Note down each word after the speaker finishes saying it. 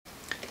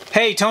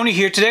Hey, Tony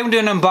here. Today we're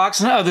doing an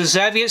unboxing of the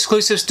Zavvi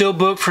exclusive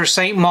Steelbook for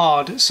St.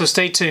 Maud, so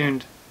stay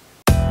tuned.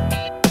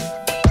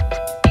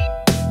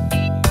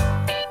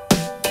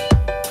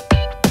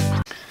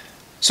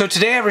 So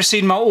today I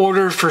received my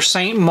order for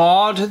St.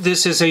 Maud.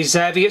 This is a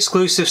Zavvi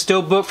exclusive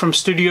Steelbook from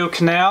Studio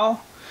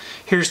Canal.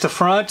 Here's the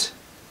front,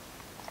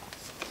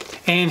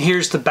 and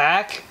here's the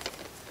back.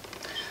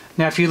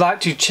 Now if you'd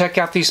like to check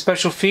out these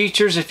special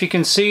features, if you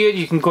can see it,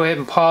 you can go ahead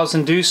and pause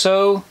and do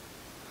so.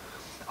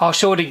 I'll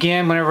show it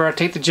again whenever I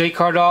take the J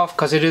card off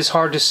because it is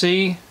hard to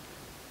see.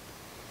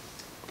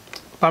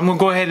 But I'm going to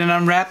go ahead and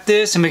unwrap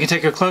this and we can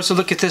take a closer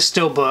look at this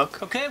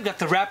Steelbook. Okay, I've got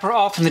the wrapper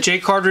off and the J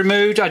card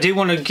removed. I do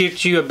want to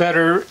get you a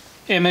better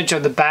image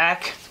of the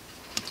back.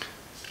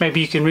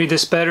 Maybe you can read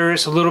this better.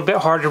 It's a little bit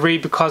hard to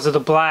read because of the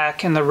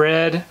black and the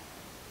red.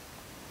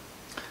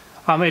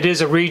 It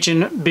is a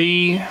Region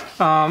B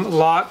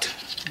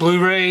locked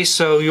Blu-ray,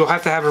 so you'll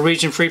have to have a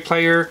region-free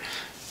player,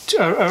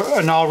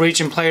 an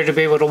all-region player to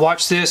be able to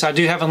watch this. I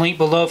do have a link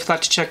below if you'd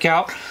like to check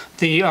out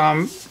the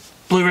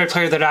Blu-ray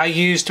player that I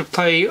use to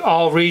play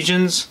all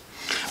regions.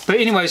 But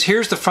anyways,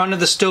 here's the front of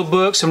the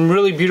Steelbook. Some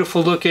really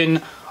beautiful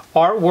looking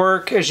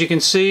artwork, as you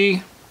can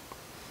see.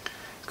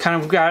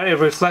 Kind of got a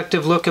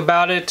reflective look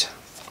about it.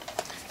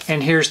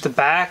 And here's the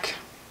back.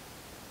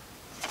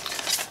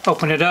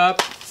 Open it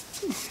up.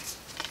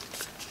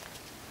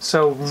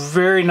 So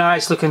very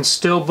nice looking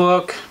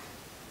Steelbook.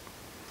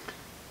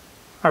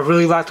 I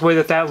really like the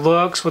way that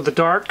looks with the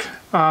dark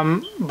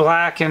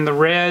black and the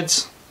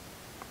reds.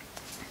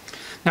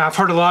 Now I've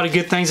heard a lot of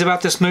good things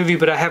about this movie,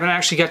 but I haven't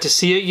actually got to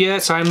see it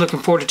yet, so I'm looking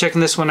forward to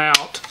checking this one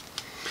out.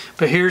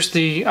 But here's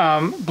the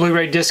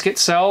Blu-ray disc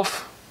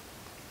itself.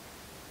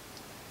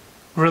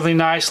 Really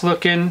nice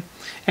looking.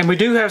 And we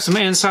do have some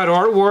inside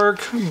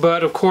artwork,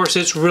 but of course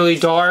it's really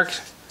dark,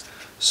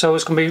 so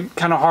it's going to be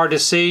kind of hard to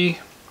see.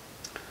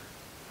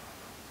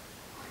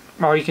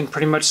 All you can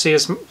pretty much see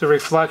is the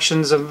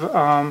reflections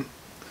of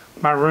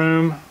my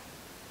room.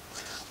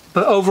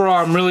 But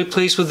overall, I'm really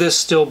pleased with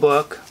this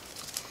Steelbook.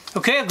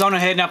 Okay, I've gone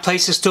ahead and I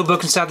placed this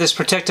Steelbook inside this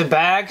protective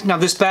bag. Now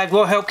this bag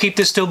will help keep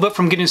this Steelbook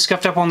from getting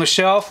scuffed up on the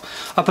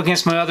shelf up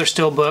against my other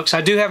Steelbooks.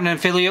 I do have an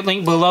affiliate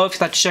link below if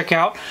you'd like to check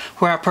out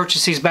where I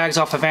purchased these bags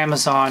off of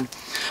Amazon.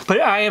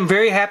 But I am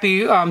very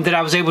happy that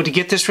I was able to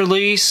get this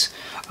release.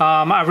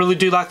 I really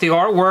do like the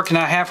artwork, and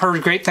I have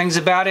heard great things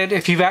about it.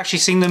 If you've actually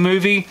seen the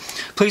movie,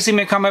 please leave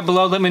me a comment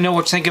below. Let me know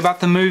what you think about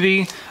the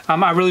movie.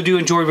 I really do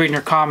enjoy reading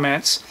your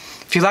comments.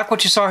 If you like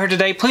what you saw here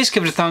today, please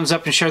give it a thumbs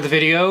up and share the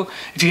video.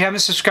 If you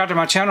haven't subscribed to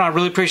my channel, I'd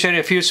really appreciate it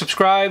if you would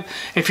subscribe.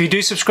 If you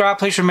do subscribe,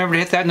 please remember to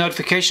hit that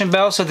notification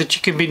bell so that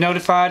you can be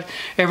notified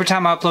every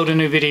time I upload a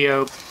new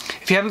video.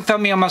 If you haven't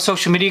found me on my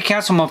social media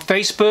accounts, I'm on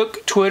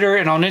Facebook, Twitter,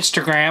 and on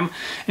Instagram.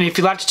 And if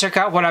you'd like to check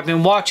out what I've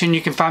been watching,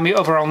 you can find me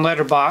over on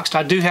Letterboxd.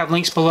 I do have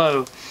links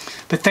below.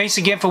 But thanks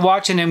again for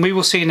watching, and we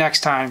will see you next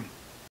time.